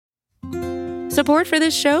Support for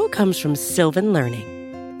this show comes from Sylvan Learning.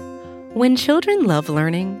 When children love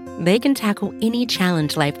learning, they can tackle any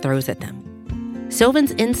challenge life throws at them.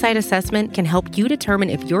 Sylvan's Insight Assessment can help you determine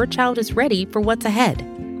if your child is ready for what's ahead.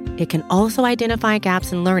 It can also identify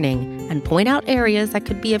gaps in learning and point out areas that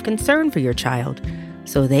could be of concern for your child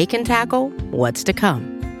so they can tackle what's to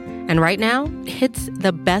come. And right now, it's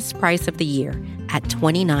the best price of the year at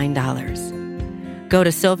 $29. Go to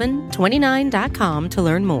sylvan29.com to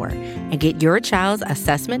learn more and get your child's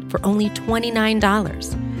assessment for only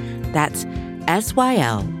 $29. That's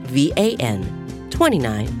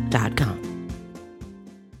SYLVAN29.com.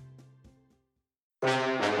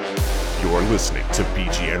 You're listening to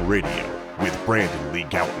BGN Radio with Brandon Lee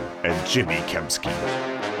Gowton and Jimmy Kempski.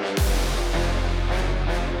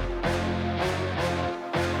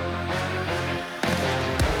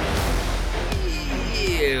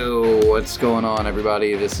 What's going on,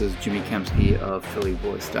 everybody? This is Jimmy Kempski of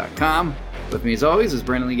PhillyVoice.com. With me, as always, is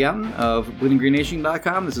Brandon Lee Gowton of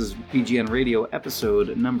BleedingGreenNation.com. This is BGN Radio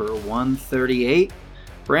episode number 138.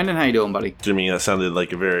 Brandon, how you doing, buddy? Jimmy, that sounded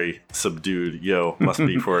like a very subdued yo. Must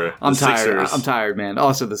be for I'm the tired. Sixers. I'm tired, man.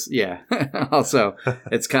 Also, also,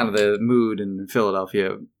 it's kind of the mood in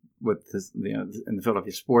Philadelphia with this, in the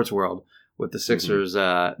Philadelphia sports world with the Sixers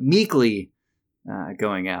meekly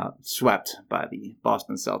going out, swept by the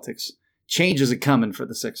Boston Celtics. Changes are coming for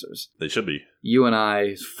the Sixers. They should be. You and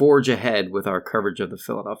I forge ahead with our coverage of the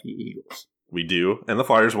Philadelphia Eagles. We do. And the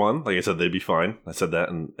Flyers won. Like I said, they'd be fine. I said that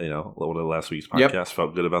in one of the last week's podcasts. Yep.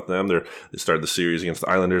 Felt good about them. They started the series against the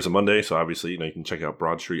Islanders on Monday. So obviously, you can check out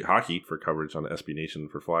Broad Street Hockey for coverage on SBNation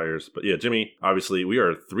for Flyers. But yeah, Jimmy, obviously we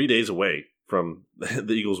are 3 days away from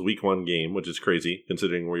the Eagles' Week 1 game, which is crazy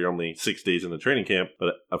considering we're only 6 days in the training camp.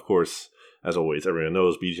 But of course, as always, everyone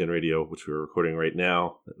knows BGN Radio, which we're recording right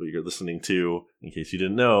now, that you're listening to, in case you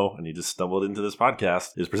didn't know, and you just stumbled into this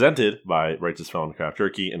podcast, is presented by Righteous Felon Craft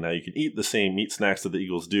Jerky, and now you can eat the same meat snacks that the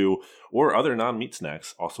Eagles do, or other non-meat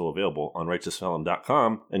snacks, also available on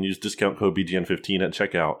RighteousFelon.com, and use discount code BGN15 at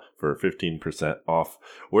checkout for 15% off.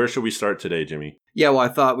 Where should we start today, Jimmy? Yeah, well, I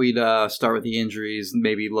thought we'd start with the injuries,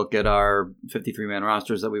 maybe look at our 53-man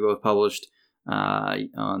rosters that we both published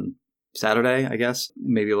on Saturday, I guess.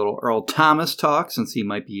 Maybe a little Earl Thomas talk, since he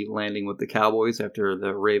might be landing with the Cowboys after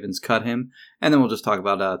the Ravens cut him. And then we'll just talk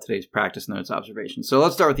about today's practice notes observations. So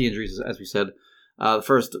let's start with the injuries, as we said.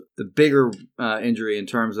 First, the bigger injury in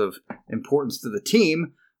terms of importance to the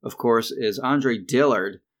team, of course, is Andre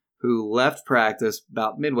Dillard, who left practice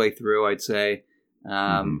about midway through, I'd say.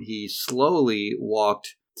 He slowly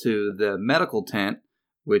walked to the medical tent,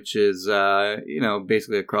 which is,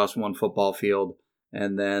 basically across one football field.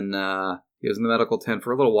 And then he was in the medical tent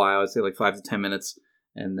for a little while, I'd say like 5 to 10 minutes.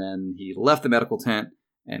 And then he left the medical tent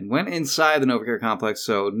and went inside the NovaCare complex.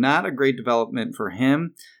 So not a great development for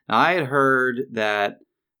him. Now, I had heard that,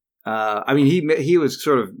 he was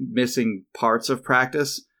sort of missing parts of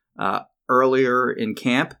practice earlier in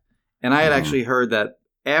camp. And I had actually heard that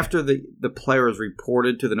after the player was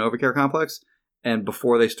reported to the NovaCare complex and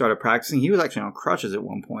before they started practicing, he was actually on crutches at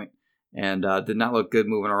one point. And did not look good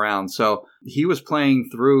moving around. So he was playing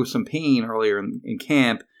through some pain earlier in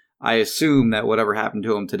camp. I assume that whatever happened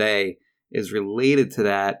to him today is related to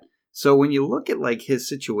that. So when you look at like his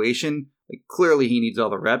situation, like clearly he needs all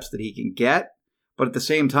the reps that he can get. But at the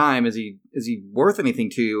same time, is he worth anything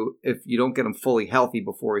to you if you don't get him fully healthy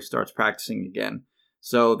before he starts practicing again?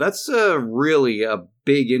 So that's really a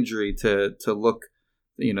big injury to look,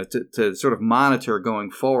 to sort of monitor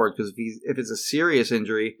going forward. Because if it's a serious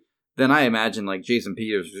injury, then I imagine like Jason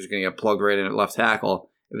Peters is just going to get plugged right in at left tackle.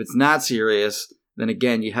 If it's not serious, then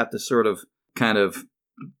again, you have to sort of kind of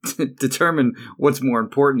determine what's more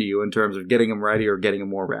important to you in terms of getting him ready or getting him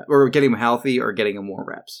more reps, or getting him healthy or getting him more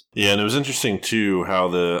reps. Yeah, and it was interesting too how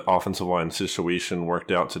the offensive line situation worked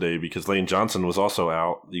out today because Lane Johnson was also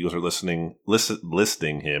out. The Eagles are listing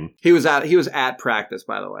him. He was at practice,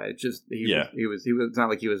 by the way. He was it's not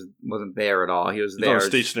like he wasn't there at all. He was there on a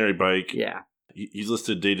stationary bike. Yeah. He's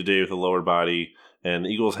listed day-to-day with a lower body, and the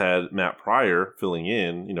Eagles had Matt Pryor filling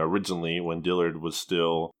in, originally when Dillard was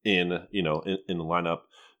still in the lineup.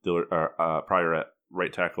 Pryor at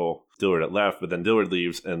right tackle, Dillard at left, but then Dillard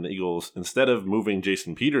leaves, and the Eagles, instead of moving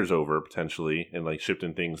Jason Peters over potentially and like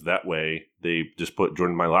shifting things that way, they just put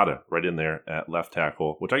Jordan Mailata right in there at left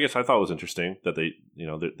tackle, which I guess I thought was interesting that they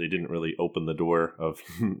didn't really open the door of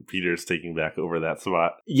Peters taking back over that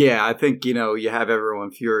spot. Yeah, I think, you have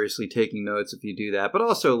everyone furiously taking notes if you do that, but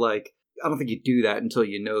also like, I don't think you do that until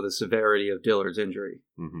you know the severity of Dillard's injury.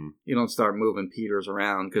 Mm-hmm. You don't start moving Peters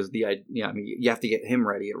around because you have to get him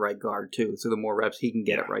ready at right guard too. So the more reps he can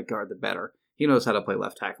get at right guard, the better. He knows how to play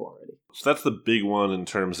left tackle already. So that's the big one in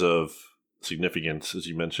terms of significance, as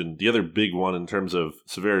you mentioned. The other big one in terms of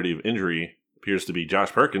severity of injury appears to be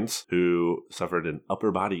Josh Perkins, who suffered an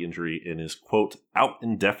upper body injury and is, quote, out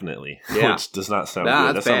indefinitely, which does not sound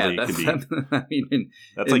good. That's that bad. sounds like it could be.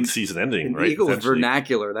 That's like season ending, right? Eagles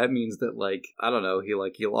vernacular, that means that, like, I don't know, he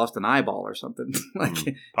lost an eyeball or something.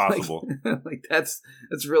 Possible. Like that's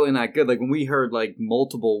really not good. Like when we heard like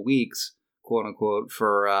multiple weeks, quote unquote,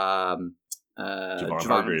 for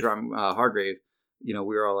Javon Hargrave, we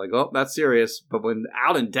were all like, oh, that's serious. But when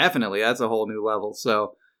out indefinitely, that's a whole new level.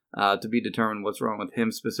 So to be determined what's wrong with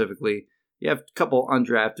him specifically. You have a couple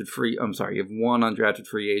undrafted free. You have one undrafted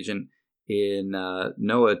free agent in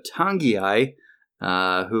Noah Tangiai,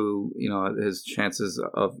 who his chances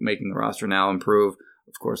of making the roster now improve.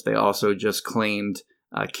 Of course, they also just claimed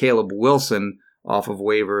Caleb Wilson off of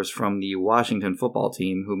waivers from the Washington football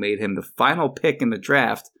team, who made him the final pick in the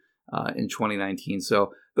draft in 2019.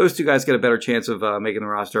 So those two guys get a better chance of making the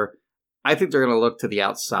roster. I think they're going to look to the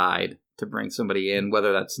outside to bring somebody in,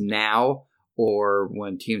 whether that's now or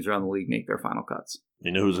when teams around the league make their final cuts.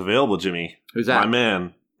 You know who's available, Jimmy? Who's that? My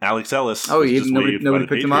man, Alex Ellis. Oh, nobody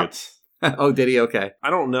picked him up? Oh, did he? Okay.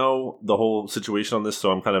 I don't know the whole situation on this,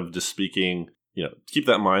 so I'm kind of just speaking, keep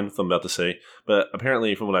that in mind, what I'm about to say. But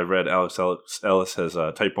apparently, from what I've read, Alex Ellis has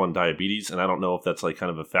type 1 diabetes, and I don't know if that's like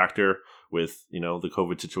kind of a factor with, the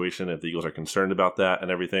COVID situation, if the Eagles are concerned about that and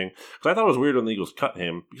everything. Because I thought it was weird when the Eagles cut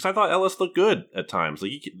him, because I thought Ellis looked good at times.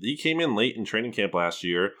 Like he came in late in training camp last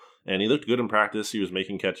year, and he looked good in practice. He was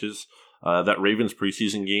making catches. That Ravens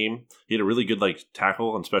preseason game, he had a really good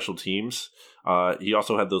tackle on special teams. He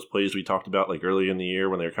also had those plays we talked about early in the year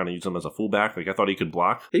when they were kind of using him as a fullback. I thought he could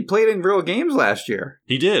block. He played in real games last year.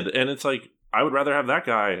 He did, and it's I would rather have that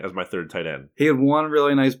guy as my third tight end. He had one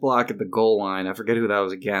really nice block at the goal line. I forget who that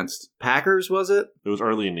was against. Packers, was it? It was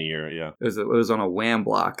early in the year, yeah. It was on a wham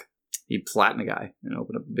block. He flattened a guy and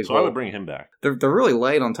opened up a big hole. I would bring him back. They're really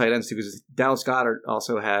light on tight ends too, because Dallas Goedert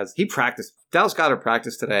also has. Dallas Goedert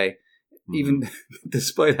practiced today, even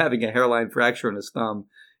despite having a hairline fracture in his thumb.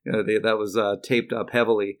 That was taped up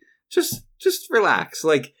heavily. Just relax.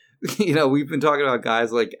 We've been talking about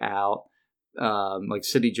guys like Al. Like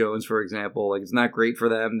Sidney Jones, for example. It's not great for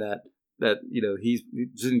them that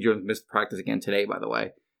Sidney Jones missed practice again today, by the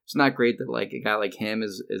way. It's not great that a guy like him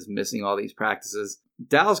is missing all these practices.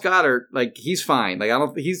 Dallas Goedert, he's fine. I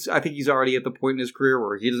think he's already at the point in his career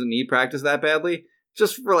where he doesn't need practice that badly.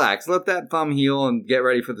 Just relax, let that thumb heal, and get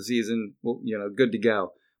ready for the season. Well, good to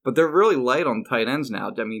go. But they're really light on tight ends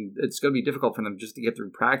now. I mean, it's going to be difficult for them just to get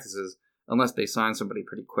through practices unless they sign somebody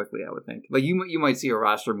pretty quickly, I would think. You might see a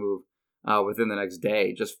roster move within the next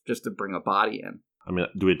day just to bring a body in. I mean,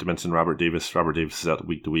 do we have to mention Robert Davis? Robert Davis is out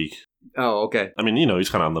week to week. Oh, okay. I mean,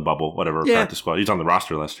 he's kind of on the bubble, whatever, practice squad. He's on the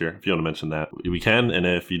roster last year, if you want to mention that. We can, and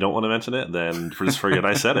if you don't want to mention it, then just forget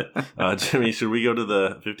I said it. Jimmy, should we go to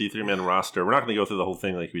the 53-man roster? We're not going to go through the whole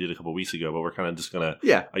thing like we did a couple weeks ago, but we're kind of just going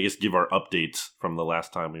to, I guess, give our updates from the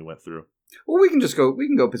last time we went through. Well, we can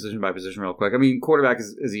go position by position real quick. I mean, quarterback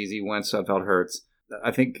is easy. Wentz, Sudfeld, Hurts.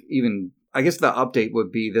 I think I guess the update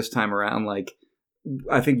would be this time around,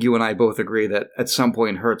 I think you and I both agree that at some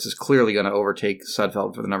point Hurts is clearly going to overtake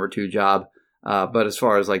Sudfeld for the number 2 job. But as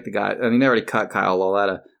far as the guy, I mean, they already cut Kyle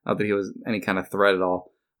Lauletta. Not that he was any kind of threat at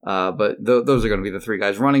all. But those are going to be the 3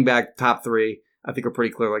 guys. Running back, top 3, I think are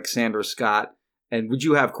pretty clear, Sanders, Scott. And would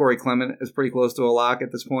you have Corey Clement as pretty close to a lock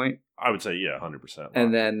at this point? I would say, yeah, 100%.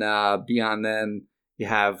 And then beyond then, you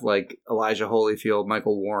have Elijah Holyfield,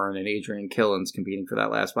 Michael Warren, and Adrian Killens competing for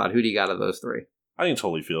that last spot. Who do you got of those 3? I think it's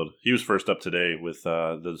Holyfield. He was first up today with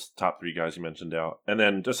those top 3 guys you mentioned out. And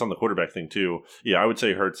then just on the quarterback thing too, I would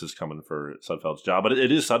say Hurts is coming for Sudfeld's job. But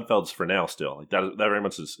it is Sudfeld's for now still. That very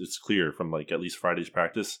much is clear from at least Friday's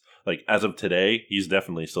practice. As of today, he's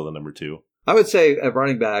definitely still the number 2. I would say at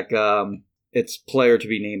running back, it's player to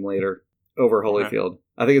be named later over Holyfield. Okay.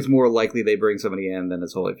 I think it's more likely they bring somebody in than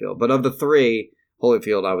it's Holyfield. But of the 3,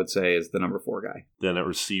 Holyfield, I would say, is the number 4 guy. Then at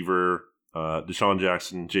receiver, Deshaun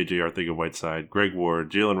Jackson, J.J. Arthega-Whiteside, Greg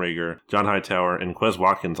Ward, Jalen Reagor, John Hightower, and Quez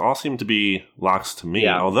Watkins all seem to be locks to me.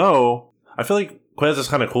 Yeah. Although, I feel like Quez has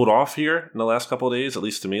kind of cooled off here in the last couple of days, at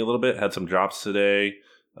least to me a little bit. Had some drops today.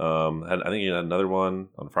 I think he had another one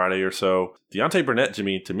on Friday or so. Deontay Burnett,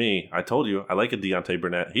 Jimmy, to me, I told you, I like a Deontay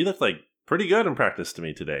Burnett. He looked pretty good in practice to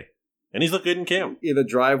me today. And he's looked good in camp. Yeah, the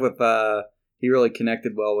drive with, he really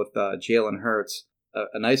connected well with Jalen Hurts.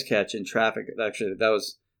 A nice catch in traffic. Actually, that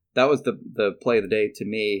was the play of the day to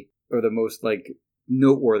me, or the most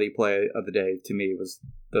noteworthy play of the day to me was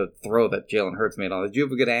the throw that Jalen Hurts made on. Did you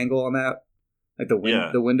have a good angle on that?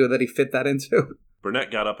 The window that he fit that into?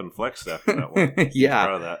 Burnett got up and flexed after that one. Yeah.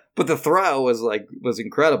 Proud of that. But the throw was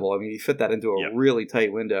incredible. I mean, he fit that into a really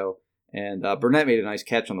tight window And Burnett made a nice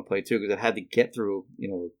catch on the play, too, because it had to get through,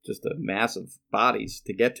 just a mass of bodies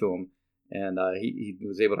to get to him. And he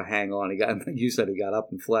was able to hang on. Like you said, he got up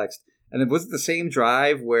and flexed. And it was the same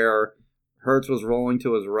drive where Hurts was rolling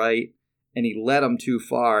to his right, and he let him too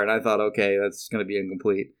far. And I thought, okay, that's going to be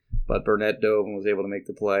incomplete. But Burnett dove and was able to make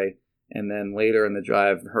the play. And then later in the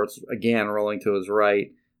drive, Hurts again rolling to his right,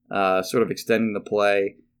 sort of extending the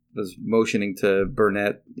play, was motioning to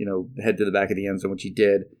Burnett, head to the back of the end zone, which he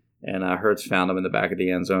did. And Hurts found him in the back of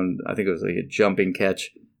the end zone. I think it was like a jumping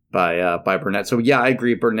catch by Burnett. So yeah, I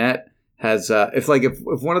agree. Burnett has if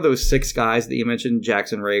one of those 6 guys that you mentioned,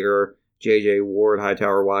 Jackson Rager, J.J. Ward,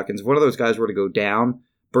 Hightower, Watkins, if one of those guys were to go down,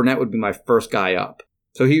 Burnett would be my first guy up.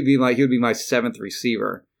 So he would be my 7th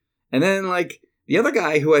receiver. And then the other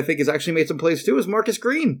guy who I think has actually made some plays too is Marcus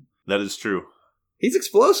Green. That is true. He's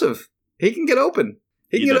explosive. He can get open.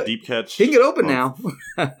 He had that deep catch. He can get open now.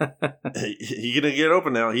 He can get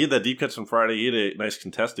open now. He had that deep catch on Friday. He had a nice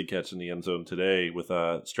contested catch in the end zone today with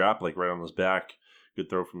a strap right on his back. Good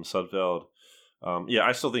throw from Sudfeld.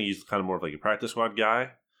 I still think he's kind of more of a practice squad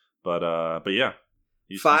guy. But yeah.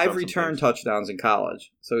 5 return touchdowns in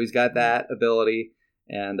college. So he's got that ability.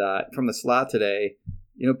 And from the slot today,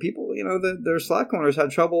 people, their slot corners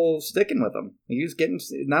had trouble sticking with him. He was getting,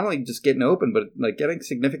 not only just getting open, but getting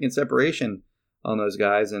significant separation on those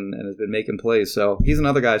guys and has been making plays. So he's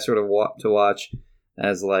another guy sort of to watch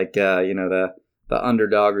as the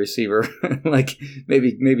underdog receiver,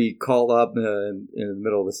 maybe called up in the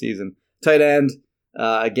middle of the season. Tight end,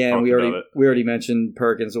 again, we already mentioned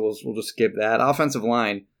Perkins, so we'll just skip that. Offensive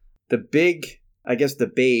line, the big, I guess,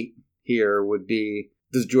 debate here would be,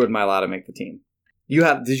 does Jordan Mailata make the team?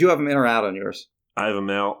 Did you have him in or out on yours? I have him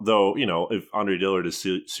out, though, if Andre Dillard is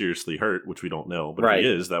seriously hurt, which we don't know, but if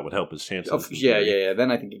he is, that would help his chances. Yeah.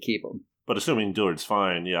 Then I think you keep him. But assuming Dillard's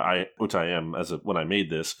fine, which I am when I made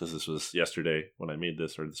this, because this was yesterday when I made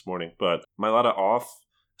this, or this morning. But Mailata off.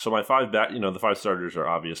 So my 5 the 5 starters are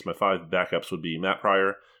obvious. My 5 backups would be Matt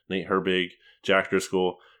Pryor, Nate Herbig, Jack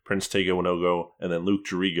Driscoll, Prince Tega Winogo, and then Luke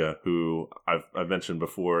Juriga, who I've mentioned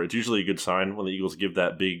before. It's usually a good sign when the Eagles give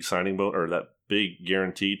that big signing bonus or that big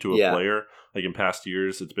guarantee to a player. Like in past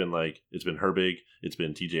years, it's been Herbig, it's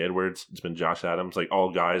been TJ Edwards, it's been Josh Adams,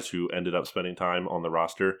 all guys who ended up spending time on the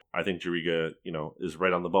roster. I think Juriga, is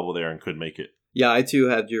right on the bubble there and could make it. Yeah, I too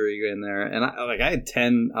had Juriga in there, and I had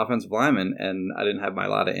 10 offensive linemen, and I didn't have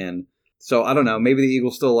Mailata in. So I don't know, maybe the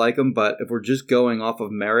Eagles still like him, but if we're just going off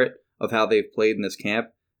of merit of how they've played in this camp,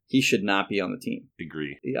 he should not be on the team.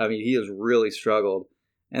 Agree. I mean, he has really struggled,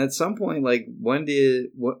 and at some point, when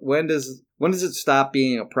does it stop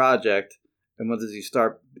being a project? And when does he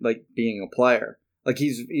start being a player?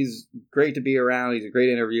 He's great to be around. He's a great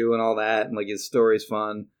interview and all that, and his story's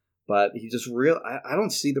fun. But he just I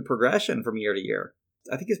don't see the progression from year to year.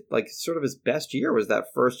 I think it's sort of his best year was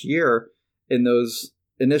that first year in those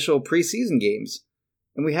initial preseason games,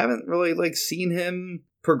 and we haven't really seen him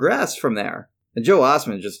progress from there. And Joe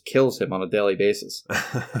Osman just kills him on a daily basis.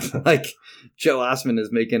 Joe Osman is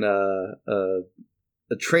making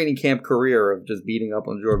a training camp career of just beating up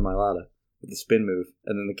on Jordan Mailata with the spin move,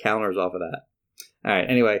 and then the counters off of that. All right,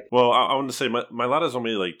 anyway. Well, I want to say Mailata's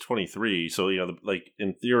only 23, so,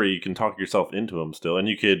 in theory, you can talk yourself into him still, and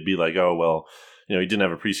you could be oh, well, he didn't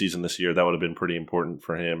have a preseason this year. That would have been pretty important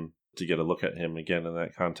for him to get a look at him again in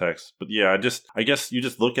that context. But yeah, I guess you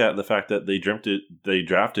just look at the fact that they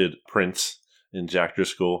drafted Prince and Jack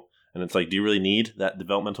Driscoll, and it's do you really need that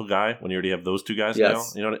developmental guy when you already have those 2 guys now?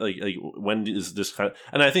 When is this kind of...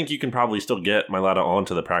 And I think you can probably still get Mailata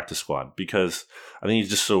onto the practice squad because I think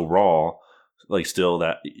he's just so raw, still,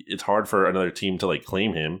 that it's hard for another team to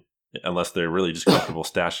claim him unless they're really just comfortable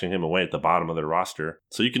stashing him away at the bottom of their roster.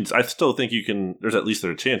 So I still think there's at least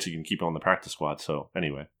a chance you can keep him on the practice squad. So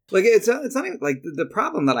anyway. It's not even the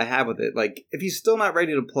problem that I have with it. If he's still not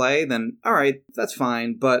ready to play, then all right, that's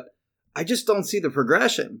fine. But I just don't see the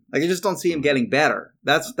progression. I just don't see him getting better.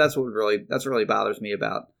 That's what really bothers me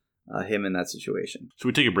about him in that situation. Should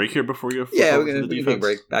we take a break here before you? Yeah, we can take a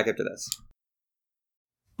break. Back after this.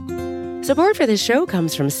 Support for this show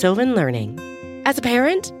comes from Sylvan Learning. As a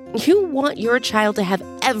parent, you want your child to have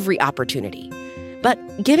every opportunity, but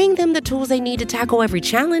giving them the tools they need to tackle every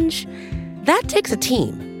challenge, that takes a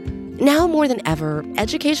team. Now more than ever,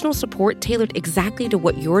 educational support tailored exactly to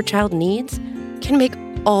what your child needs can make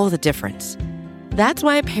all the difference. That's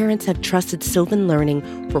why parents have trusted Sylvan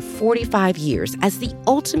Learning for 45 years as the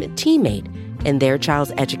ultimate teammate in their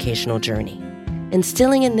child's educational journey,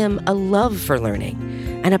 instilling in them a love for learning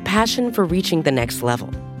and a passion for reaching the next level.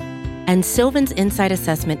 And Sylvan's Insight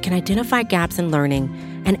Assessment can identify gaps in learning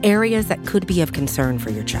and areas that could be of concern for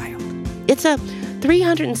your child. It's It's a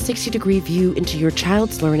 360-degree view into your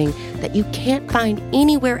child's learning that you can't find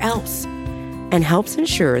anywhere else, and helps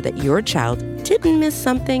ensure that your child didn't miss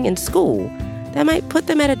something in school that might put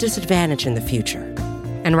them at a disadvantage in the future.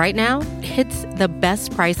 And right now, it's the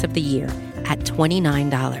best price of the year at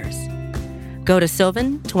 $29. Go to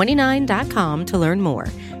sylvan29.com to learn more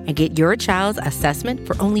and get your child's assessment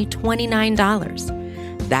for only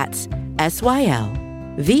 $29. That's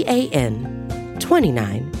SYLVAN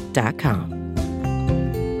 29.com.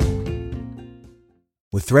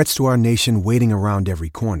 With threats to our nation waiting around every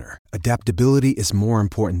corner, adaptability is more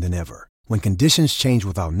important than ever. When conditions change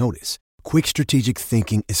without notice, quick strategic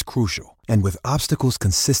thinking is crucial. And with obstacles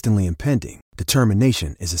consistently impending,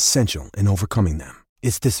 determination is essential in overcoming them.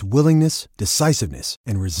 It's this willingness, decisiveness,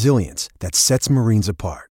 and resilience that sets Marines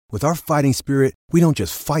apart. With our fighting spirit, we don't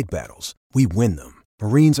just fight battles, we win them.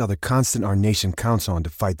 Marines are the constant our nation counts on to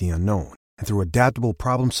fight the unknown. And through adaptable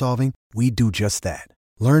problem solving, we do just that.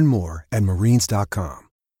 Learn more at marines.com.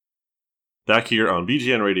 Back here on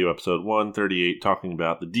BGN Radio episode 138, talking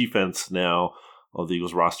about the defense now of the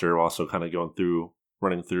Eagles roster, also kind of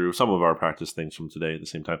running through some of our practice things from today at the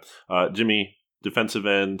same time. Jimmy, defensive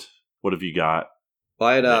end, what have you got? Well,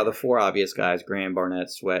 I had the four obvious guys, Graham, Barnett,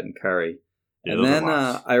 Sweat, and Curry. Yeah, and then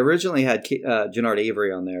I originally had Jannard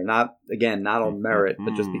Avery on there. Not on merit,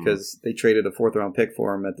 but just because they traded a fourth-round pick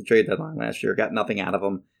for him at the trade deadline last year, got nothing out of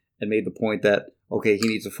him, and made the point that, okay, he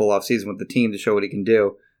needs a full offseason with the team to show what he can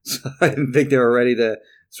do. So I didn't think they were ready to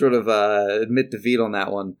sort of admit defeat on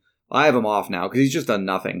that one. I have him off now because he's just done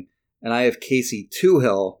nothing. And I have Casey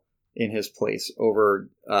Toohill in his place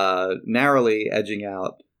over narrowly edging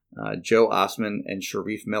out Joe Osman and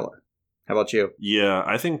Sharif Miller. How about you? Yeah,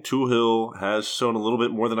 I think Toohill has shown a little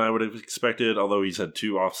bit more than I would have expected, although he's had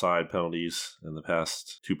 2 offside penalties in the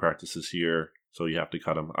past 2 practices here. So you have to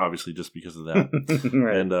cut him, obviously, just because of that.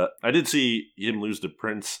 Right. And I did see him lose to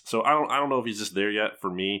Prince, so I don't know if he's just there yet. For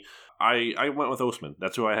me, I went with Osman.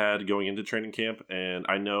 That's who I had going into training camp, and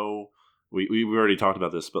I know we already talked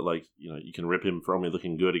about this, but you can rip him for only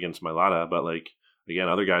looking good against Mailata, but again,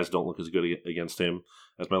 other guys don't look as good against him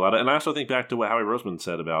as Mailata. And I also think back to what Howie Roseman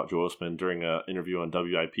said about Joe Osman during an interview on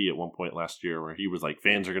WIP at one point last year, where he was like,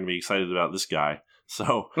 fans are going to be excited about this guy.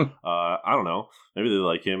 So I don't know, maybe they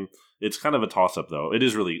like him. It's kind of a toss-up, though. It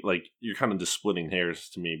is really, you're kind of just splitting hairs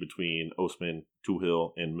to me between Osman,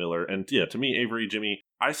 Toohill, and Miller. And, yeah, to me, Avery, Jimmy,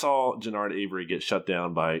 I saw Jannard Avery get shut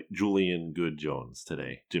down by Julian Good-Jones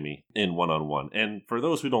today, Jimmy, in one-on-one. And for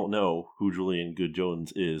those who don't know who Julian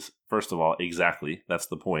Good-Jones is, first of all, exactly, that's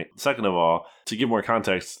the point. Second of all, to give more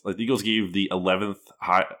context, the Eagles gave the 11th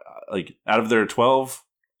out of their 12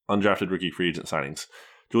 undrafted rookie free agent signings,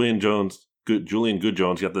 Julian Good-Jones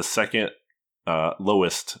got the second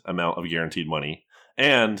lowest amount of guaranteed money,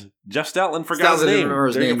 and Jeff Stoutland forgot his name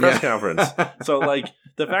during a press conference. So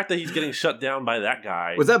the fact that he's getting shut down by that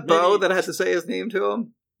guy, was that Bo that had to say his name to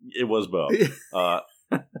him? It was Bo.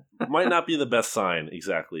 Might not be the best sign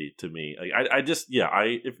exactly to me.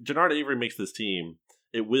 If Jannard Avery makes this team,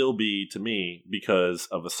 it will be to me because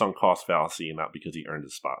of a sunk cost fallacy and not because he earned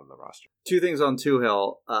his spot in the roster. 2 things on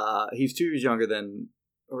Toohill. He's 2 years younger than.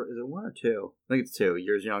 Or is it 1 or 2? I think it's 2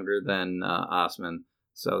 years younger than Osman.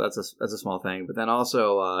 So that's a small thing. But then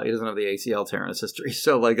also, he doesn't have the ACL tear in his history.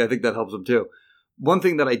 So, I think that helps him too. One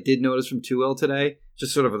thing that I did notice from 2L today,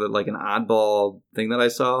 just sort of an oddball thing that I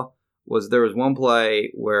saw, was there was one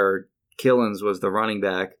play where Killens was the running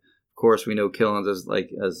back. Of course, we know Killens as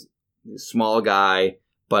a small guy,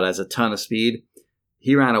 but has a ton of speed.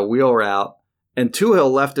 He ran a wheel route, and Toohill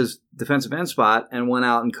left his defensive end spot and went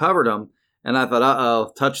out and covered him. And I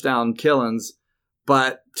thought, touchdown Killens.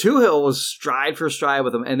 But Toohill was stride for stride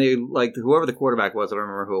with him. And they, whoever the quarterback was, I don't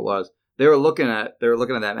remember who it was, they were looking at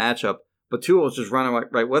that matchup. But Toohill was just running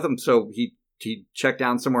right with him. So he checked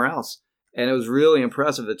down somewhere else. And it was really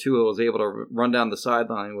impressive that Toohill was able to run down the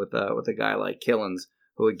sideline with a guy like Killens,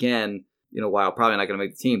 who, again, while probably not going to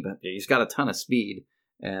make the team, but he's got a ton of speed.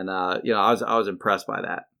 And, I was impressed by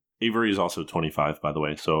that. Avery is also 25, by the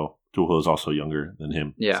way, so Toohill is also younger than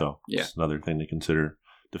him. Yeah. So that's another thing to consider.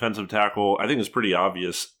 Defensive tackle, I think it's pretty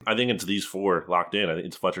obvious. I think it's these 4 locked in. I think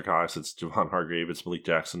it's Fletcher Cox, it's Javon Hargrave, it's Malik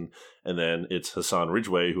Jackson, and then it's Hassan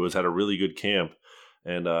Ridgway, who has had a really good camp.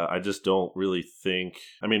 And I just don't really think...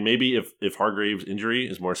 I mean, maybe if Hargrave's injury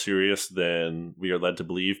is more serious than we are led to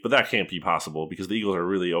believe, but that can't be possible because the Eagles are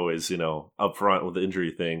really always, up front with the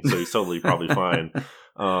injury thing, so he's totally probably fine.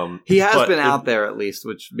 He has been out there at least,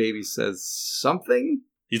 which maybe says something.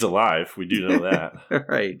 He's alive. We do know that.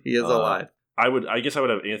 Right. He is alive. I guess I would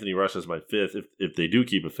have Anthony Rush as my 5th if they do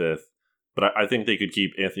keep a 5th. But I think they could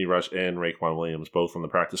keep Anthony Rush and Raekwon Williams both on the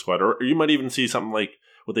practice squad. Or you might even see something like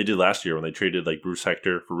what they did last year when they traded like Bruce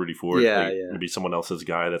Hector for Rudy Ford. Maybe someone else's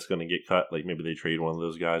guy that's going to get cut. Like maybe they trade one of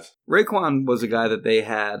those guys. Raekwon was a guy that they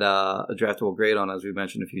had a draftable grade on, as we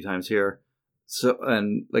mentioned a few times here. So,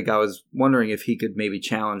 and like I was wondering if he could maybe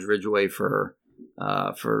challenge Ridgeway for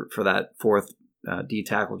that fourth D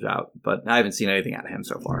tackle job, but I haven't seen anything out of him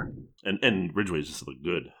so far. And Ridgeway's just looked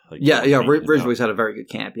good. Like, Ridgeway's had a very good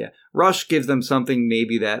camp. Yeah, Rush gives them something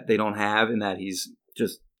maybe that they don't have, in that he's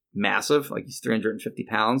just massive. Like he's 350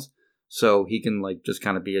 pounds, so he can like just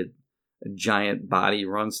kind of be a giant body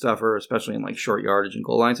run stuffer, especially in like short yardage and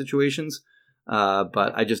goal line situations.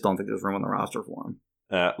 But I just don't think there's room on the roster for him.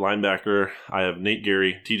 At linebacker, I have Nate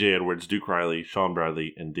Gary, TJ Edwards, Duke Riley, Sean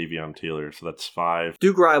Bradley, and Davion Taylor. So that's 5.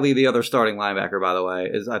 Duke Riley, the other starting linebacker, by the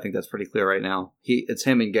way, I think that's pretty clear right now. It's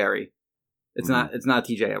him and Gary. It's not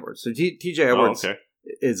TJ Edwards. So TJ Edwards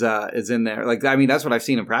is in there. Like, I mean, that's what I've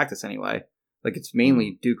seen in practice anyway. Like, it's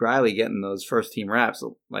mainly Duke Riley getting those first team reps,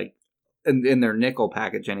 like in their nickel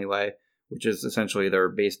package anyway, which is essentially their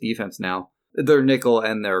base defense now. Their nickel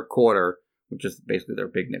and their quarter, which is basically their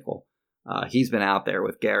big nickel. He's been out there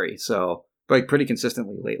with Gary, so like pretty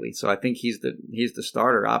consistently lately. So I think he's the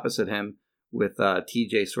starter opposite him, with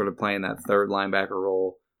TJ sort of playing that third linebacker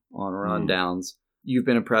role on rundowns. You've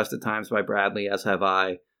been impressed at times by Bradley, as have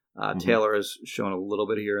I. Taylor has shown a little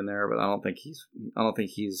bit here and there, but I don't think he's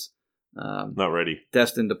not ready,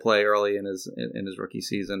 destined to play early in his rookie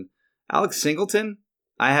season. Alex Singleton,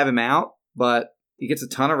 I have him out, but he gets a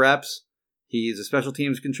ton of reps. He's a special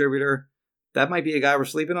teams contributor. That might be a guy we're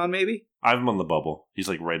sleeping on, maybe. I have him on the bubble. He's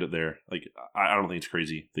like right up there. Like I don't think it's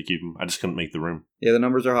crazy they keep him. I just couldn't make the room. Yeah, the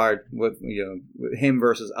numbers are hard with him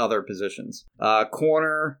versus other positions.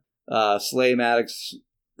 Corner, Slay, Maddox,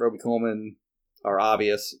 Roby Coleman are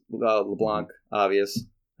obvious. LeBlanc, obvious,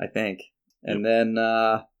 I think. And then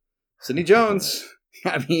Sidney Jones.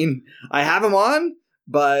 I mean, I have him on,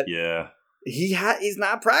 but yeah, he's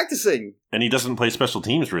not practicing, and he doesn't play special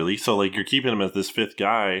teams really. So like you're keeping him as this fifth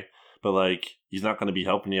guy. But, like, he's not going to be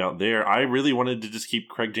helping you out there. I really wanted to just keep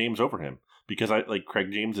Craig James over him because,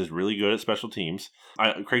 Craig James is really good at special teams.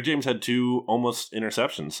 Craig James had 2 almost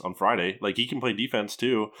interceptions on Friday. Like, he can play defense,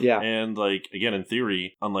 too. Yeah. And, like, again, in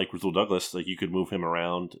theory, unlike Rasul Douglas, like, you could move him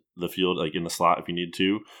around the field, like, in the slot if you need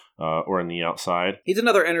to, or in the outside. He's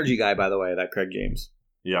another energy guy, by the way, that Craig James.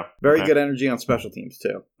 Yeah. Very good energy on special teams,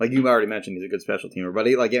 too. Like, you already mentioned he's a good special teamer. But,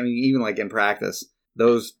 even, like, in practice,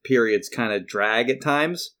 those periods kind of drag at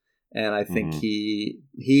times. And I think he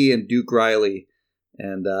and Duke Riley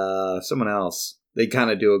and someone else, they kind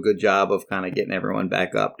of do a good job of kind of getting everyone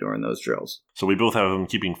back up during those drills. So we both have him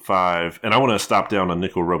keeping 5. And I want to stop down on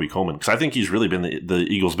nickel Roby Coleman because I think he's really been the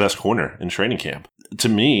Eagles' best corner in training camp. To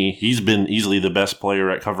me, he's been easily the best player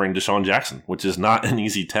at covering Deshaun Jackson, which is not an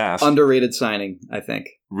easy task. Underrated signing, I think.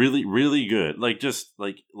 Really, really good. Just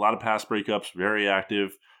a lot of pass breakups, very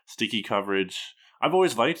active, sticky coverage. I've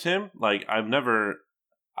always liked him.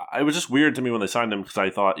 It was just weird to me when they signed him because I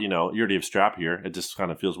thought, you already have Strap here. It just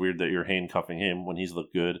kind of feels weird that you're handcuffing him when he's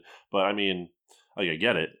looked good. But I mean, I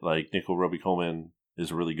get it. Nickel Roby Coleman is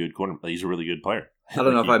a really good corner. He's a really good player. I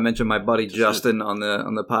don't know if I mentioned my buddy Justin on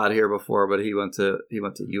the pod here before, but he went to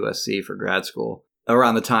USC for grad school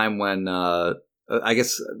around the time when I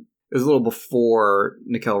guess it was a little before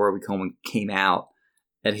Nickel Roby Coleman came out,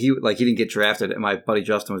 and he didn't get drafted, and my buddy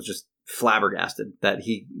Justin was just flabbergasted that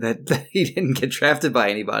he didn't get drafted by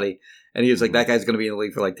anybody, and he was like, that guy's going to be in the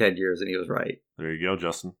league for 10 years, and he was right. There you go,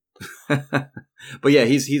 Justin. But yeah,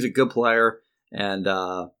 he's a good player, and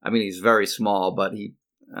he's very small, but he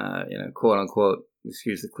quote unquote,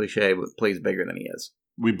 excuse the cliche, but plays bigger than he is.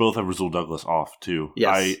 We both have Rasul Douglas off too.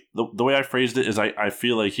 Yes. The way I phrased it is I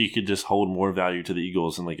feel like he could just hold more value to the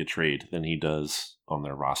Eagles in a trade than he does on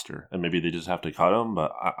their roster. And maybe they just have to cut him,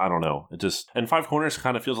 but I don't know. And 5 corners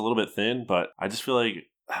kind of feels a little bit thin, but I just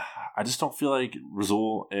don't feel like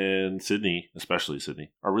Rasul and Sidney, especially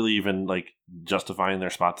Sidney, are really even justifying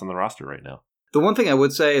their spots on the roster right now. The one thing I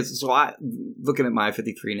would say is, looking at my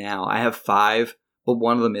 53 now, I have 5, but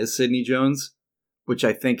one of them is Sidney Jones, which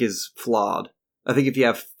I think is flawed. I think if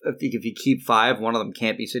you keep 5, one of them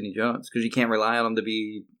can't be Sidney Jones because you can't rely on him to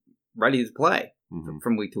be ready to play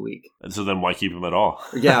from week to week. And so then why keep him at all?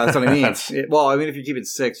 Yeah, that's what I mean. If you keep it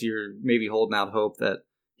 6, you're maybe holding out hope that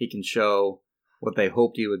he can show what they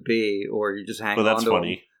hoped he would be, or you just hang on to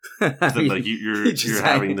him. But that's funny. You're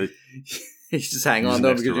having the... You just hang on to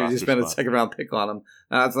him because you spent a second-round pick on him.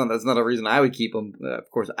 That's not a reason I would keep him. Of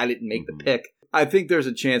course, I didn't make the pick. I think there's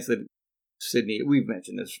a chance that Sidney, we've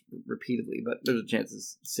mentioned this repeatedly, but there's a chance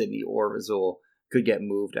that Sidney or Rasul could get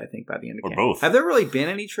moved, I think, by the end of Or camp. both. Have there really been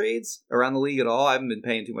any trades around the league at all? I haven't been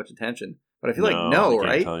paying too much attention. But I feel like I no, can't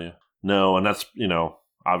right? tell you. No, and that's,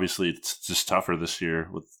 obviously it's just tougher this year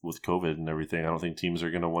with COVID and everything. I don't think teams are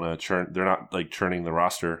going to want to churn. They're not like churning the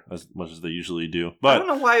roster as much as they usually do. But I don't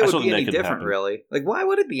know why it would be any that could different, happen. really. Like, why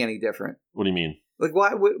would it be any different? What do you mean? Like,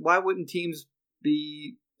 why wouldn't teams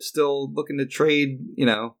be still looking to trade,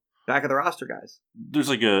 back of the roster guys? There's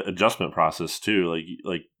like a adjustment process too.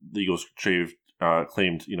 Like the Eagles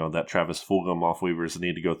claimed, that Travis Fulgham off waivers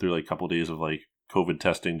need to go through like a couple days of like COVID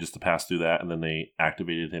testing just to pass through that, and then they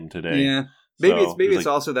activated him today. Yeah, maybe it's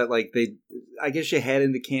also that like I guess you head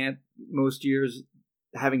into camp most years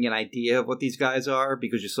having an idea of what these guys are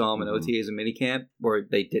because you saw them in OTAs and minicamp, where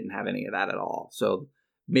they didn't have any of that at all. So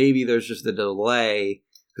maybe there's just a delay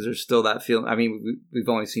because there's still that feeling. I mean, we've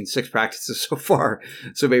only seen 6 practices so far,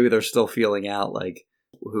 so maybe they're still feeling out like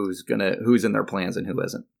who's in their plans and who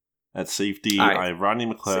isn't. At safety, right. I have Rodney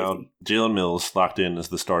McLeod, Jalen Mills locked in as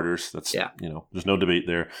the starters. That's, there's no debate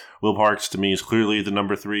there. Will Parks, to me, is clearly the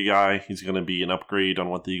number 3 guy. He's going to be an upgrade on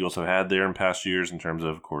what the Eagles have had there in past years in terms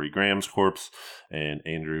of Corey Graham's corpse and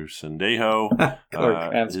Andrew Sendejo.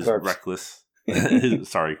 His reckless,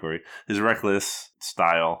 sorry, Corey. His reckless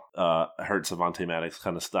style hurts Avonte Maddox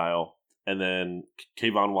kind of style. And then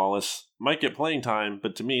Kayvon Wallace might get playing time,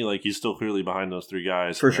 but to me, like, he's still clearly behind those 3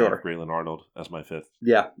 guys. For sure. Braylon Arnold as my 5th.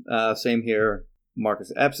 Yeah, same here.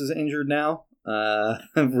 Marcus Epps is injured now.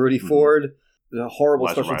 Rudy Ford, a horrible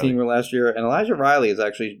Elijah special Riley. teamer last year, and Elijah Riley has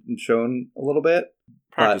actually shown a little bit.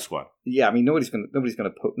 Practice squad. Yeah, I mean nobody's gonna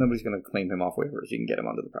claim him off waivers. You can get him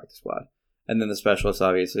onto the practice squad, and then the specialists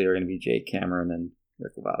obviously are going to be Jake Cameron and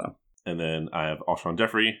Rick Lovato. And then I have Alshon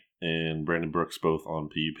Jeffrey and Brandon Brooks both on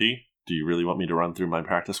PUP. Do you really want me to run through my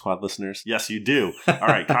practice squad listeners? Yes, you do. All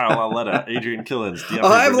right, Kyle Lauletta, Adrian Killens.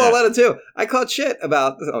 I have Lauletta too. I caught shit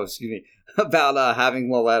about having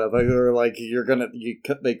Lauletta. They were like,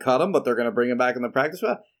 they cut him, but they're gonna bring him back in the practice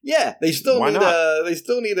squad. Yeah, they still need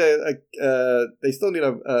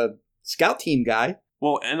a scout team guy.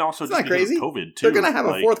 Well, and also it's just not crazy. COVID too. They're gonna have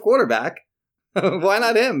a 4th quarterback. Why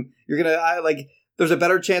not him? You're gonna There's a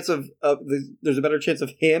better chance of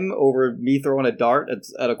him over me throwing a dart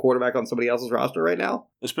at a quarterback on somebody else's roster right now.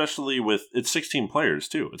 Especially with it's 16 players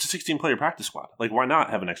too. It's a 16-player practice squad. Like, why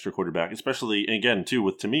not have an extra quarterback? Especially again too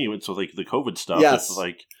with it's like the COVID stuff. Yes. It's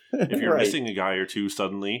like if you're right. missing a guy or two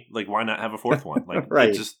suddenly, like why not have a 4th one? Like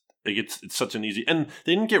right. It's such an easy, and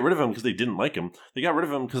they didn't get rid of him because they didn't like him. They got rid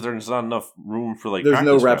of him because there's not enough room for like. There's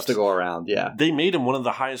no reps to go around. Yeah, they made him one of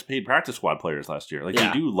the highest paid practice squad players last year. Like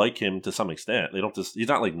they do like him to some extent. They don't he's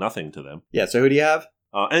not like nothing to them. Yeah. So who do you have?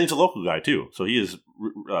 And he's a local guy too, so he is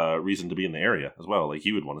reason to be in the area as well. Like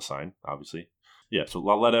he would want to sign, obviously. Yeah. So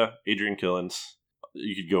Lauletta, Adrian Killens.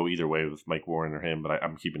 You could go either way with Mike Warren or him, but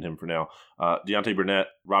I'm keeping him for now. Deontay Burnett,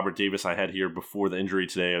 Robert Davis I had here before the injury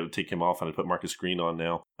today. I would take him off and I'd put Marcus Green on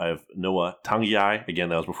now. I have Noah Tangiai. Again,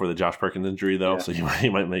 that was before the Josh Perkins injury, though, so he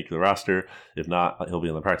might make the roster. If not, he'll be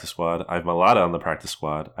on the practice squad. I have Malata on the practice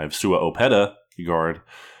squad. I have Sua Opeta, guard.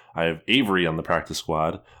 I have Avery on the practice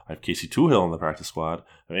squad. I have Casey Tuhill on the practice squad.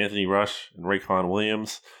 I have Anthony Rush and Raekwon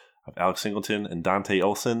Williams. I have Alex Singleton and Dante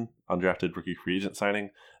Olson, undrafted rookie free agent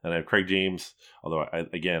signing. And I have Craig James, although, I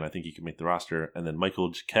think he can make the roster. And then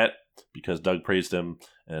Michael Jaquette, because Doug praised him,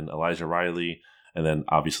 and Elijah Riley. And then,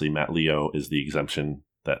 obviously, Matt Leo is the exemption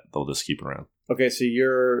that they'll just keep around. Okay, so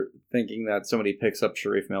you're thinking that somebody picks up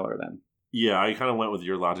Sharif Miller then? Yeah, I kind of went with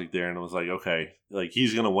your logic there, and I was like, okay, like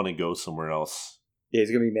he's going to want to go somewhere else. Yeah, he's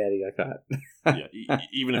going to be mad he got caught. Yeah,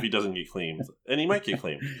 even if he doesn't get claimed. And he might get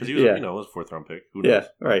claimed, because he was, was a 4th-round pick. Who knows? Yeah,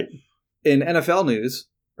 right. In NFL news,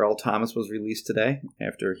 Earl Thomas was released today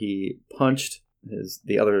after he punched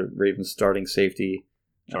the other Ravens starting safety,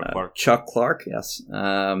 Chuck Clark. Yes.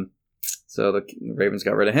 So the Ravens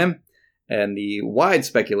got rid of him. And the obvious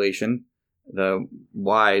speculation,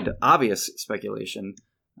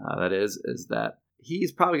 that is that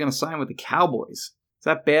he's probably going to sign with the Cowboys. Is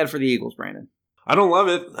that bad for the Eagles, Brandon? I don't love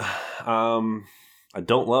it. I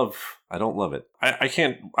don't love it. I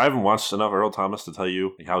haven't watched enough Earl Thomas to tell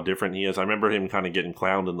you how different he is. I remember him kind of getting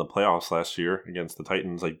clowned in the playoffs last year against the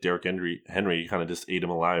Titans. Like Derrick Henry kind of just ate him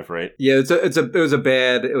alive, right? Yeah,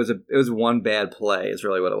 it was one bad play. Is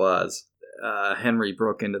really what it was. Henry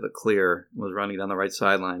broke into the clear, was running down the right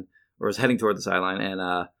sideline, or was heading toward the sideline,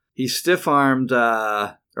 and he stiff-armed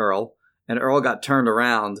Earl, and Earl got turned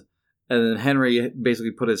around, and then Henry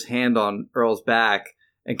basically put his hand on Earl's back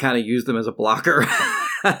and kind of used him as a blocker.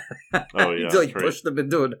 Oh yeah, until he pushed them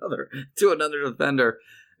into another defender.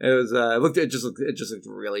 It just looked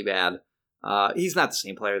really bad. He's not the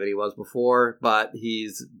same player that he was before, but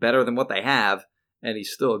he's better than what they have, and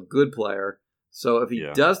he's still a good player. So if he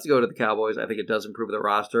does go to the Cowboys, I think it does improve the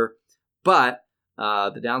roster. But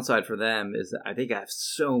the downside for them is that I think I have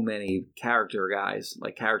so many character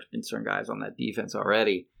concern guys on that defense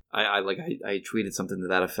already. I tweeted something to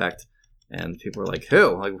that effect, and people were like,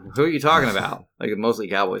 "Who? Like, who are you talking about?" Like, mostly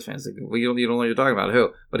Cowboys fans. Like, you don't know what you're talking about.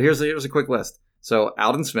 Who? But here's a quick list. So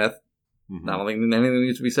Alden Smith. Mm-hmm. I don't think anything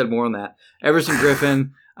needs to be said more on that. Everson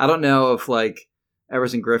Griffin. I don't know if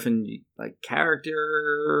Everson Griffin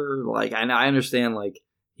character. Like, I understand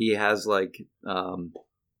he has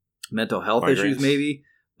mental health issues maybe,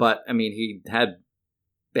 but I mean he had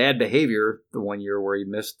bad behavior the one year where he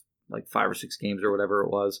missed 5 or 6 games or whatever it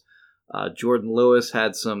was. Jordan Lewis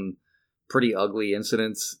had some pretty ugly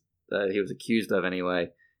incidents that he was accused of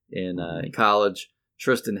anyway in college.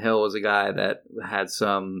 Tristan Hill was a guy that had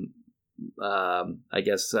some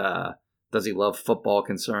does he love football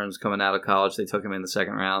concerns coming out of college. They took him in the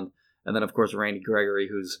second round. And then of course Randy Gregory,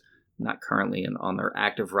 who's not currently on their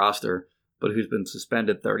active roster, but who's been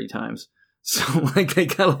suspended 30 times. So, they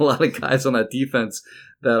got a lot of guys on that defense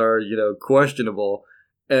that are, questionable.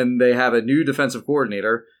 And they have a new defensive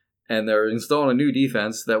coordinator, and they're installing a new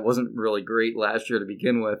defense that wasn't really great last year to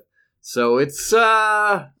begin with. So, it's,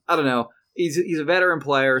 I don't know. He's a veteran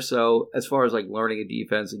player, so as far as, learning a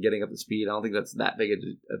defense and getting up to speed, I don't think that's that big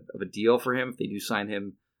of a deal for him if they do sign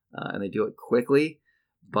him and they do it quickly.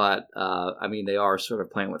 But, they are sort of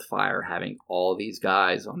playing with fire, having all these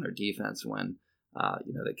guys on their defense when,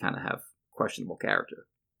 they kind of have questionable character.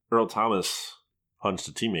 Earl Thomas punched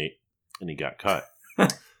a teammate, and he got cut.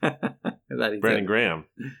 Brandon Graham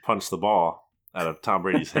punched the ball out of Tom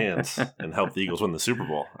Brady's hands and helped the Eagles win the Super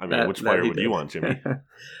Bowl. I mean, which player would you want, Jimmy?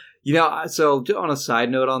 So on a side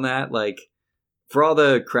note on that, for all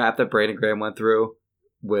the crap that Brandon Graham went through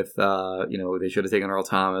with, they should have taken Earl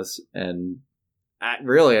Thomas and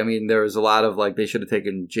there was a lot of they should have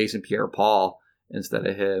taken Jason Pierre-Paul instead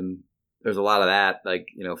of him. There's a lot of that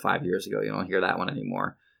 5 years ago. You don't hear that one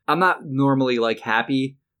anymore. I'm not normally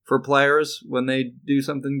happy for players when they do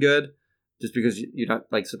something good just because you're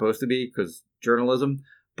not supposed to be because journalism.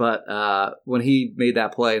 But when he made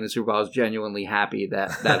that play in the Super Bowl, I was genuinely happy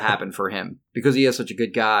that happened for him because he is such a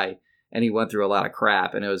good guy and he went through a lot of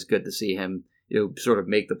crap, and it was good to see him sort of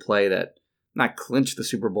make the play that not clinched the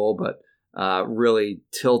Super Bowl, but really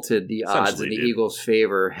tilted the odds in the Eagles'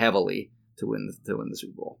 favor heavily to win the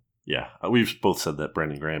Super Bowl. Yeah, we've both said that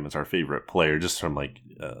Brandon Graham is our favorite player, just from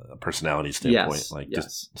a personality standpoint.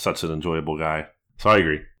 Just such an enjoyable guy. So I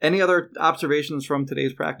agree. Any other observations from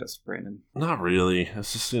today's practice, Brandon? Not really.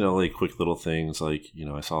 It's just quick little things. I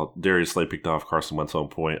saw Darius Slay picked off Carson Wentz on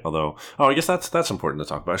point. Although, I guess that's important to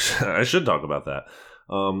talk about. I should talk about that.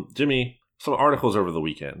 Jimmy, some articles over the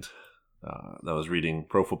weekend. That I was reading.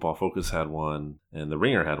 Pro Football Focus had one, and The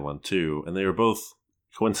Ringer had one too, and they were both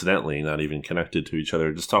coincidentally not even connected to each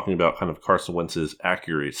other, just talking about kind of Carson Wentz's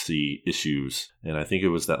accuracy issues. And I think it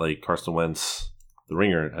was that Carson Wentz, The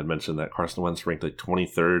Ringer had mentioned that Carson Wentz ranked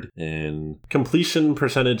 23rd in completion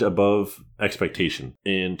percentage above expectation.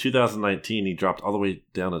 In 2019, he dropped all the way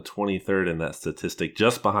down to 23rd in that statistic,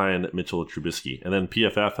 just behind Mitchell Trubisky. And then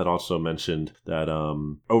PFF had also mentioned that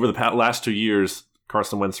over the last 2 years,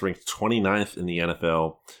 Carson Wentz ranked 29th in the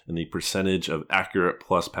NFL in the percentage of accurate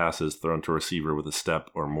plus passes thrown to a receiver with a step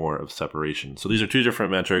or more of separation. So these are two different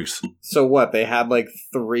metrics. So what? They had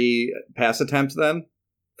 3 pass attempts then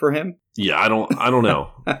for him? Yeah, I don't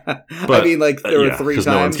know. But, there were 3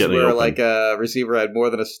 times where a receiver had more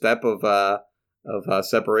than a step of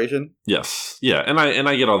separation. Yes, yeah, and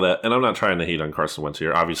I get all that, and I'm not trying to hate on Carson Wentz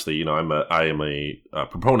here. Obviously, I am a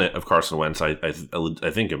proponent of Carson Wentz. I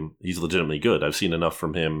think he's legitimately good. I've seen enough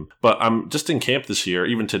from him, but I'm just in camp this year.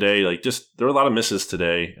 Even today, there were a lot of misses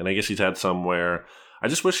today, and I guess he's had some where I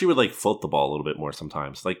just wish he would float the ball a little bit more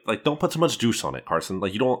sometimes. Don't put too much juice on it, Carson.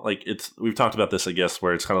 You don't it's. We've talked about this, I guess,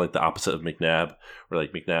 where it's kind of the opposite of McNabb, where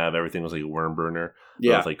McNabb everything was a worm burner.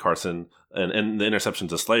 Yeah, with Carson and the interception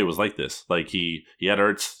to Slay was like this. He had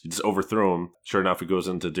Ertz, he just overthrew him. Sure enough, it goes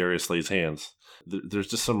into Darius Slay's hands. There's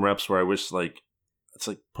just some reps where I wish it's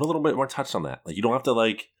put a little bit more touch on that. You don't have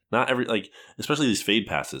to not every especially these fade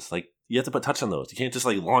passes. You have to put touch on those. You can't just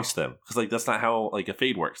launch them because that's not how a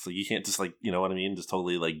fade works. You can't just you know what I mean, just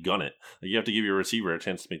totally gun it. You have to give your receiver a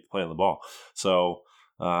chance to make the play on the ball. So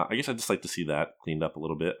I guess I'd just like to see that cleaned up a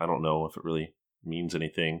little bit. I don't know if it really means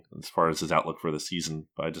anything as far as his outlook for the season,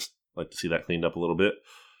 but I just like to see that cleaned up a little bit.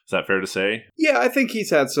 Is that fair to say? Yeah, I think he's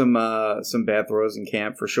had some bad throws in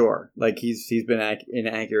camp for sure. He's been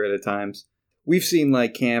inaccurate at times. We've seen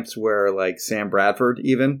camps where Sam Bradford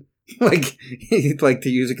even to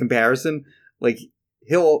use a comparison,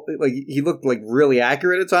 he looked like really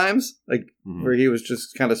accurate at times, like where he was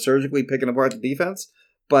just kind of surgically picking apart the defense,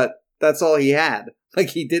 but that's all he had. Like,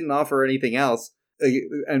 he didn't offer anything else.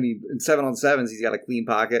 I mean, in 7-on-7s, he's got a clean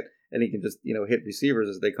pocket, and he can just, hit receivers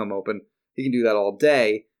as they come open. He can do that all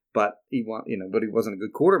day, but he wasn't a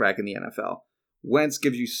good quarterback in the NFL. Wentz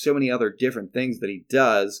gives you so many other different things that he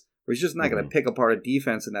does, where he's just not going to pick apart a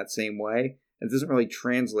defense in that same way. And it doesn't really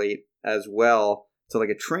translate as well to like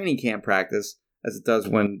a training camp practice as it does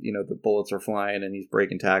when, the bullets are flying and he's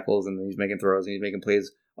breaking tackles and he's making throws and he's making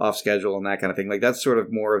plays off schedule and that kind of thing. Like, that's sort of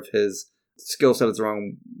more of his skill set. It's the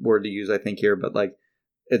wrong word to use, I think, here, but like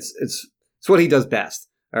it's what he does best.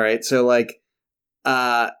 All right. So like,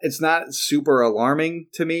 it's not super alarming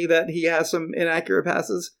to me that he has some inaccurate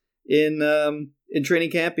passes in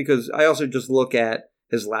training camp, because I also just look at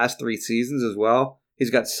his last 3 seasons as well.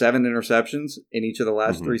 He's got 7 interceptions in each of the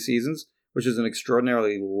last 3 seasons, which is an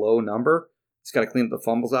extraordinarily low number. He's got to clean up the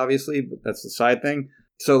fumbles, obviously, but that's the side thing.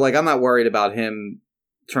 So, like, I'm not worried about him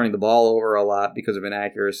turning the ball over a lot because of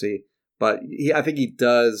inaccuracy, but I think he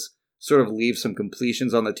does sort of leave some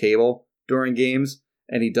completions on the table during games,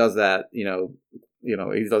 and he does that, he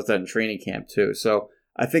does that in training camp too. So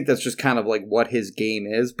I think that's just kind of like what his game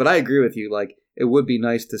is. But I agree with you. Like, it would be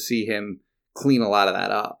nice to see him clean a lot of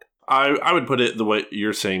that up. I would put it the way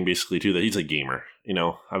you're saying, basically, too, that he's a gamer.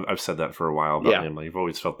 I've said that for a while about him. Like, I've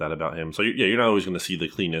always felt that about him. So, you're not always going to see the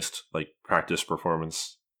cleanest, like, practice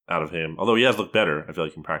performance out of him. Although he has looked better, I feel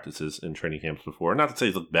like, in practices in training camps before. Not to say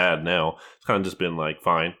he's looked bad now. It's kind of just been, like,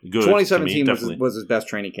 fine. Good. 2017 was his best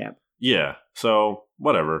training camp. Yeah. So,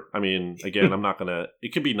 whatever. I mean, again, I'm not going to...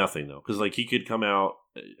 It could be nothing, though. Because, like, he could come out...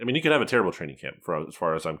 I mean, he could have a terrible training camp as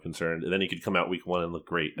far as I'm concerned. And then he could come out week 1 and look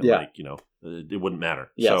great. And, it wouldn't matter.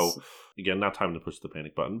 Yes. So, again, not time to push the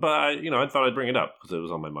panic button. But, I thought I'd bring it up because it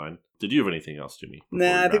was on my mind. Did you have anything else, Jimmy?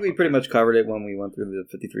 Nah, I think we pretty much covered it when we went through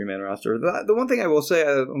the 53-man roster. The one thing I will say,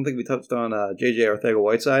 I don't think we touched on J.J.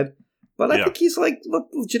 Arcega-Whiteside. But I think he's, looked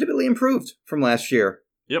legitimately improved from last year.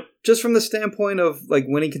 Yep. Just from the standpoint of,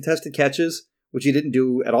 winning contested catches, which he didn't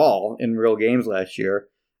do at all in real games last year.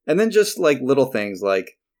 And then just, little things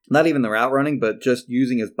like, not even the route running, but just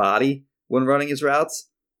using his body when running his routes.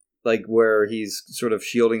 Like, where he's sort of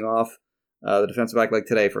shielding off the defensive back, like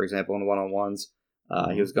today, for example, in the one-on-ones.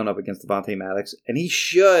 He was going up against Devontae Maddox. And he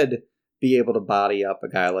should be able to body up a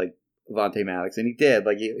guy like Devontae Maddox. And he did.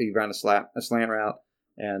 Like, he ran a slant route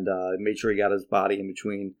and made sure he got his body in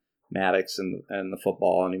between Maddox and the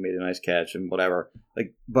football, and he made a nice catch and whatever.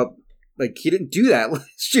 But he didn't do that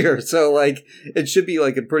last year. So, it should be,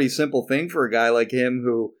 a pretty simple thing for a guy like him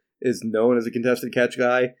who is known as a contested catch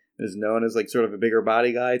guy, is known as, sort of a bigger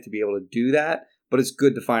body guy, to be able to do that. But it's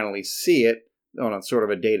good to finally see it on a sort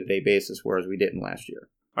of a day-to-day basis, whereas we didn't last year.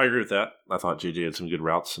 I agree with that. I thought JJ had some good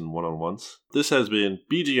routes and one-on-ones. This has been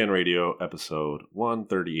BGN Radio, episode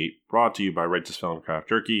 138, brought to you by Righteous Felon Craft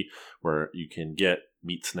Jerky, where you can get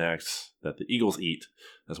meat snacks that the Eagles eat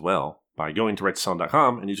as well by going to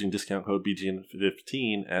righteousfelon.com and using discount code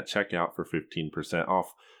BGN15 at checkout for 15%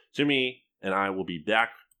 off. Jimmy and I will be back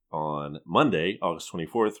on Monday, August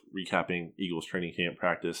 24th, recapping Eagles training camp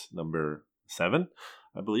practice number 7,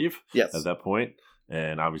 I believe. Yes. At that point.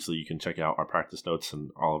 And obviously, you can check out our practice notes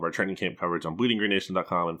and all of our training camp coverage on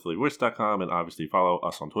bleedinggreennation.com and phillyvoice.com. And obviously, follow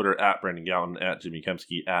us on Twitter at Brandon Gowton, at Jimmy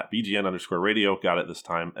Kempski, at BGN_radio. Got it this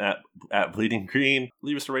time, at Bleeding Green.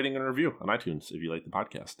 Leave us a rating and a review on iTunes if you like the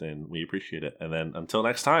podcast, and we appreciate it. And then until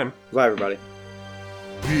next time. Bye, everybody.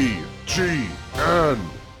 BGN.